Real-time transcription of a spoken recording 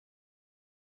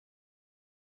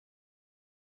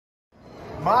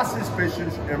my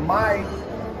suspicions and my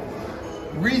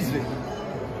reason,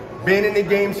 being in the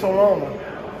game so long,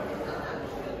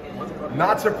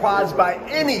 not surprised by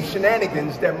any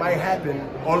shenanigans that might happen,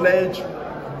 alleged,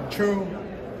 true,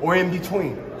 or in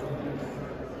between.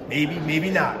 Maybe, maybe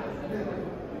not.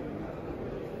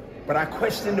 But I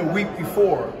questioned the week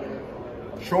before.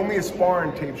 Show me a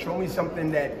sparring tape. Show me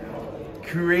something that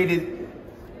created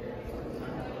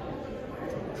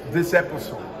this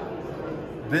episode,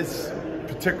 this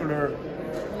particular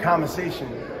conversation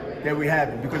that we're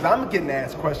having. Because I'm getting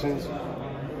asked questions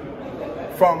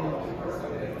from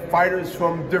fighters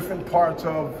from different parts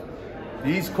of the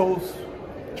East Coast,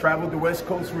 traveled the West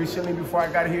Coast recently before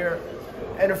I got here.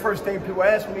 And the first thing people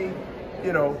ask me,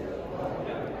 you know,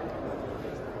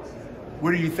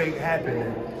 what do you think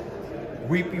happened the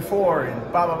week before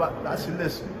and blah, blah, blah. I said,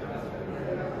 listen,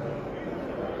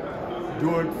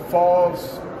 do it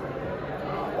falls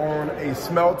on a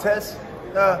smell test?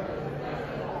 But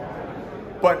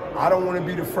I don't want to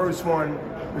be the first one,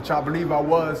 which I believe I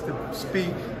was, to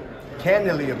speak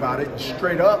candidly about it,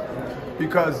 straight up,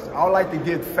 because I like to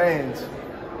give fans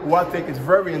who I think is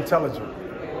very intelligent,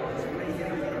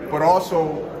 but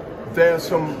also there's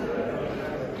some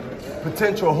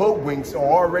potential hoodwinks or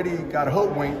already got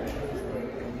hoodwinked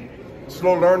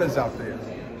slow learners out there.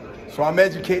 So I'm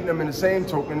educating them in the same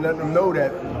token, letting them know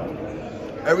that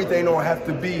everything don't have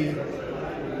to be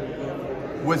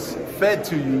what's fed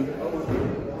to you,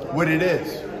 what it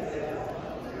is.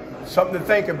 Something to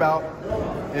think about,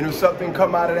 and if something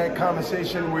come out of that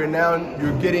conversation where now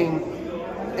you're getting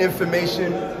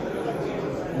information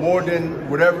more than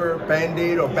whatever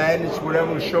Band-Aid or bandage,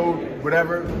 whatever showed,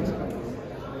 whatever,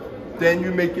 then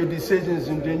you make your decisions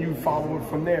and then you follow it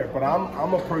from there. But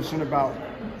I'm a person about,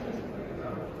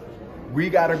 we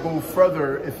gotta go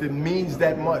further if it means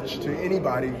that much to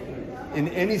anybody in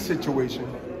any situation.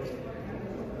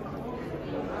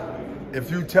 If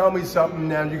you tell me something,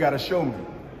 now you gotta show me.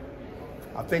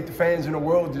 I think the fans in the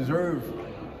world deserve,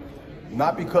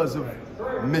 not because of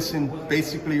missing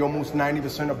basically almost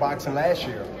 90% of boxing last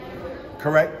year,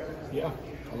 correct? Yeah,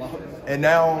 a lot. And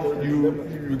now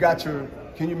you got your,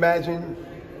 can you imagine,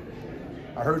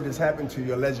 I heard this happen to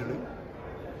you allegedly.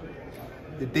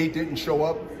 The date didn't show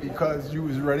up because you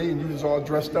was ready and you was all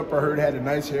dressed up. I heard had a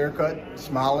nice haircut,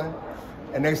 smiling,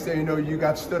 and next thing you know, you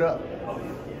got stood up.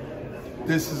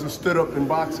 This is a stood up in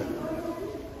boxing.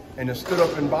 And a stood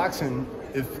up in boxing,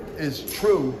 if it's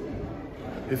true,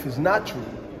 if it's not true,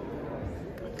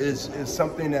 is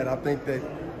something that I think that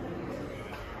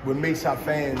what makes our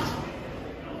fans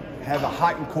have a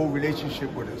hot and cold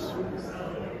relationship with us.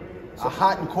 A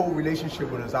hot and cold relationship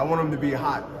with us. I want them to be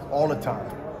hot all the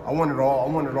time. I want it all.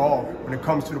 I want it all when it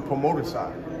comes to the promoter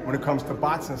side, when it comes to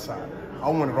boxing side. I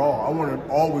want it all. I want it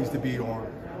always to be on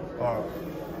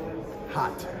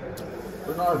hot.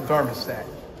 Bernard, thermostat.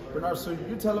 Bernard, so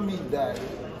you're telling me that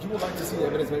you would like to see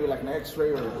evidence, maybe like an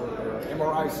X-ray or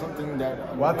MRI, something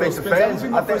that. Well, I think the fans.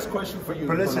 I think first question for you.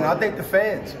 But listen, Bernard. I think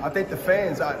the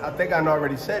fans. I think I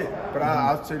already said it, but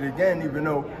I'll say it again, even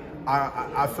though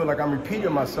I feel like I'm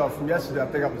repeating myself from yesterday. I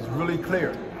think I was really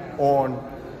clear on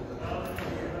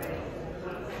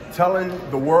telling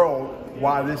the world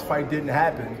why this fight didn't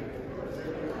happen.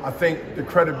 I think the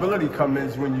credibility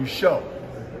comes when you show.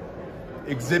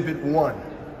 Exhibit 1.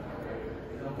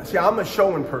 See, I'm a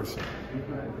showing person.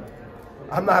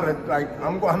 I'm not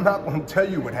I'm not going to tell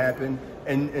you what happened,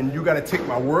 and you got to take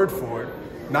my word for it.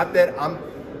 Not that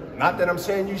I'm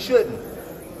saying you shouldn't.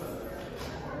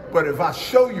 But if I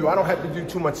show you, I don't have to do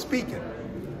too much speaking.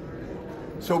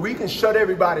 So we can shut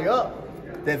everybody up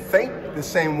that think the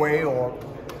same way or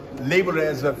label it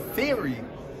as a theory.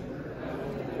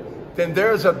 Then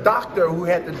there's a doctor who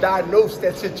had to diagnose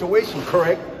that situation,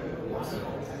 correct?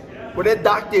 Well, that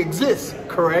doctor exists,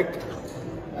 correct?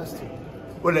 That's true.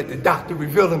 Well, let the doctor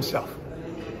reveal himself.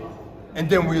 And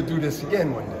then we'll do this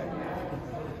again one day.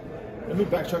 Let me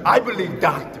backtrack. I believe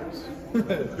doctors.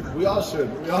 We all should.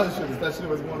 We all should, especially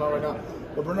what's going on right now.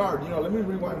 But Bernard, let me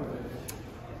rewind.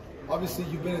 Obviously,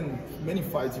 you've been in many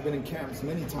fights. You've been in camps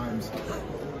many times.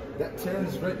 That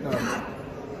Terrence Redknapp,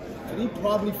 did he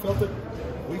probably felt it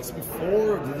weeks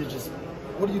before, or did he just?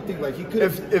 What do you think? Like he could.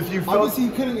 If you felt, obviously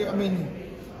he couldn't. I mean,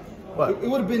 what? It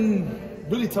would have been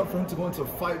really tough for him to go into a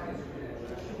fight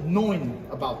knowing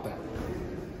about that.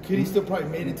 Could he still probably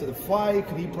made it to the fight?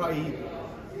 Could he probably?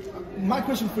 My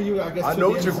question for you, I guess. I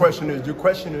know what your question is. Your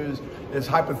question is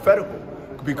hypothetical,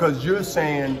 because you're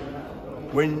saying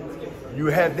when you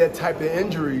have that type of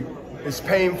injury, it's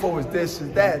painful, it's this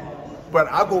and that. But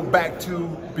I go back to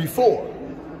before.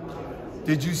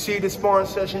 Did you see the sparring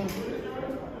session?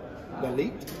 That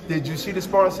leaked? Did you see the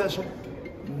sparring session?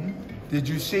 Did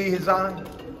you see his eye?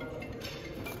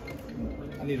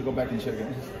 I need to go back and check it.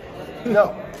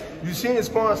 No. You seen his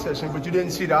sparring session, but you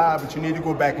didn't see the eye, but you need to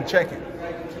go back and check it.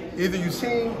 Either you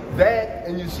seen that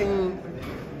and you seen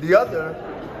the other,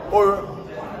 or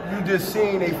you just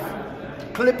seen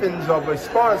clippings of a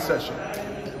sparring session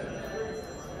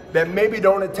that maybe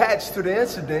don't attach to the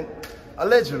incident,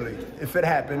 allegedly, if it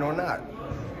happened or not.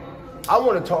 I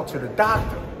want to talk to the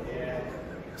doctor.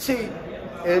 See,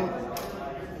 in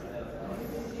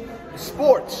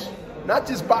sports, not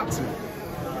just boxing,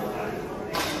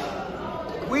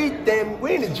 we in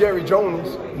the Jerry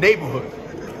Jones neighborhood.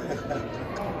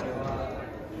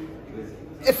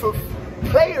 If a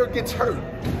player gets hurt,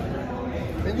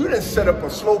 and you done set up a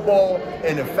slow ball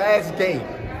in a fast game,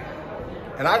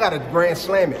 and I got to grand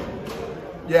slam it.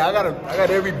 Yeah, I got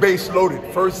every base loaded,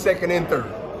 first, second, and third.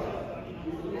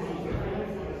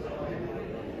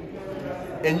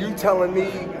 And you telling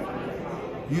me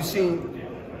you seen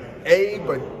A,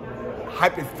 but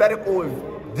hypothetical, if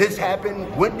this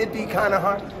happened, wouldn't it be kind of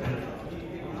hard?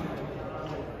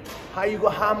 How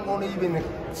I'm gonna even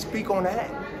speak on that?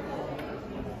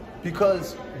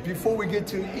 Because before we get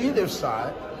to either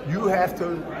side, you have to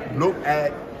look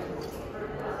at,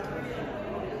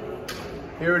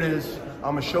 here it is.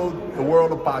 I'm gonna show the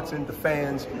world of boxing, the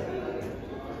fans,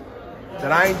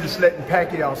 that I ain't just letting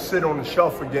Pacquiao sit on the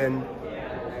shelf again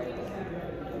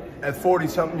at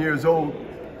 40-something years old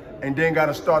and then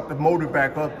gotta start the motor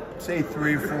back up, say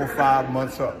 3, 4, 5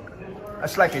 months up.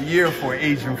 That's like a year for an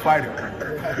Asian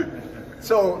fighter.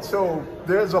 So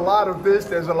there's a lot of this,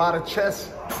 there's a lot of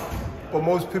chess, but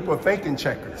most people are thinking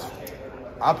checkers.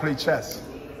 I play chess.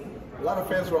 A lot of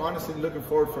fans were honestly looking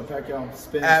forward for Pacquiao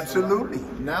Spence. Absolutely.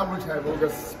 Now we have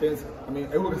Ugas Spence. I mean,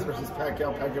 Ugas versus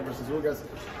Pacquiao, Pacquiao versus Ugas.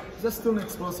 Is that still an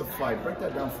explosive fight? Break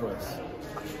that down for us.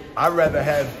 I'd rather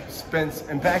have Spence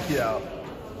and Pacquiao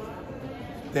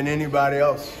than anybody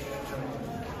else.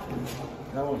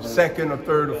 Second or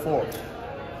third or fourth.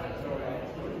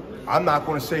 I'm not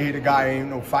going to say the guy ain't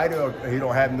no fighter, or he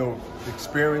don't have no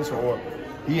experience, or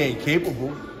he ain't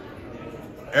capable.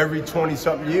 Every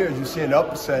 20-something years, you see an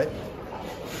upset.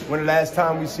 When the last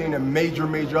time we seen a major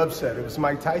upset? It was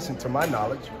Mike Tyson, to my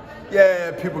knowledge.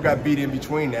 Yeah, people got beat in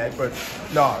between that, but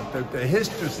no, the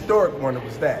historic one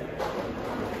was that.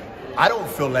 I don't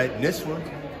feel that in this one.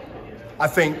 I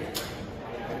think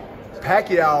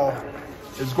Pacquiao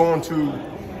is going to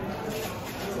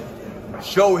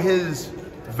show his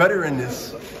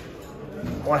veteranness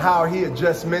on how he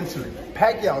adjusts mentally.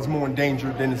 Pacquiao's more in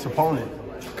danger than his opponent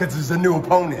because it's a new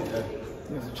opponent.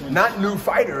 Not new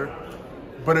fighter,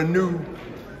 but a new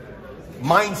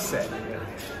mindset.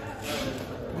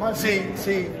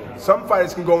 See, some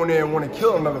fighters can go in there and want to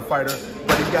kill another fighter,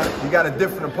 but he got a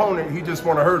different opponent, he just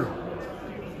want to hurt him.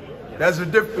 There's a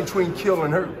difference between kill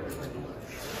and hurt.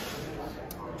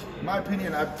 In my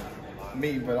opinion,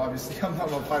 but obviously I'm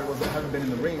not a fighter, haven't been in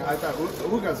the ring. I thought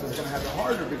Ugas was going to have it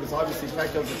harder because obviously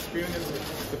Pacquiao's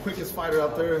experienced, the quickest fighter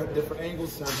out there, different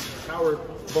angles, has power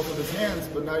both of his hands.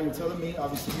 But now you're telling me,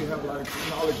 obviously you have a lot of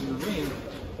knowledge in the ring.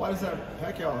 Why does that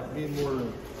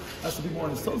Pacquiao has to be more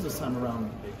on his toes this time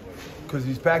around? Because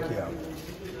he's Pacquiao.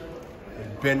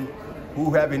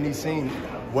 Who haven't he seen?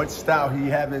 What style he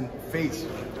haven't faced?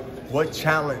 What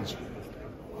challenge?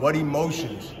 What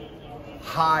emotions?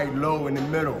 High, low, in the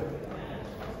middle.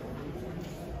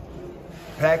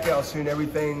 Pacquiao's seen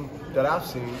everything that I've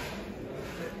seen,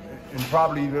 and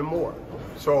probably even more.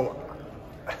 So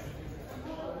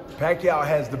Pacquiao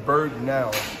has the burden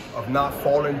now of not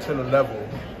falling to the level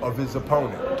of his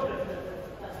opponent.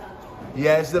 He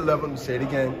has the level, let me say it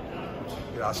again,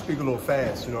 I speak a little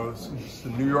fast, it's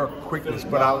the New York quickness,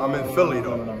 but I'm in Philly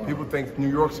though. No. People think New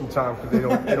York sometimes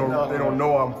because they don't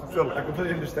know I'm from Philly. I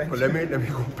completely understand. But let me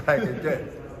go back again.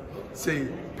 See,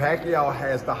 Pacquiao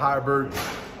has the higher burden.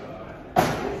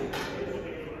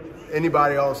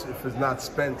 Anybody else, if it's not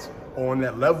Spence or on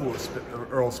that level of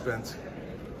Errol Spence,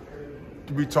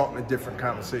 to be talking a different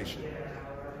conversation.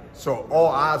 So all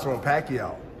eyes on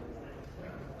Pacquiao,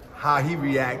 how he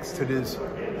reacts to this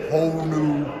whole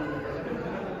new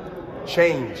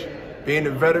change. Being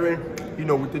a veteran, he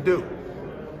know what to do.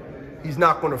 He's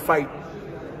not going to fight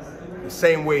the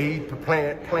same way he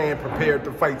prepared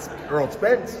to fight Errol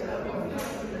Spence,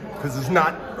 because it's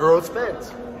not Errol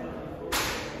Spence.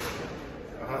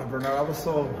 Bernard, I was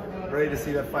so ready to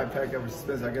see that fight Pacquiao versus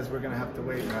Spence. I guess we're going to have to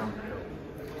wait now.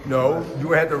 No,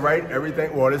 you had to write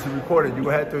everything. Well, this is recorded. You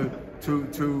had to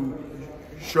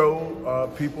show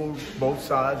people both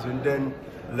sides, and then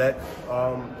let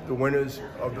the winners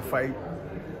of the fight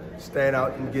stand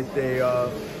out and get their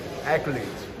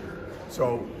accolades.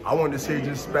 So I wanted to say it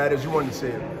just as bad as you wanted to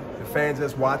say it. The fans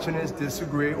that's watching this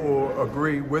disagree or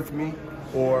agree with me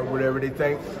or whatever they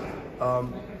think.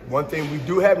 One thing we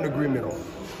do have an agreement on,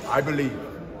 I believe,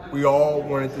 we all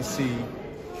wanted to see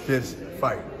this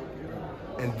fight.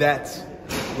 And that's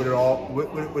what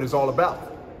it's all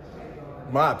about,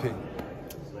 in my opinion.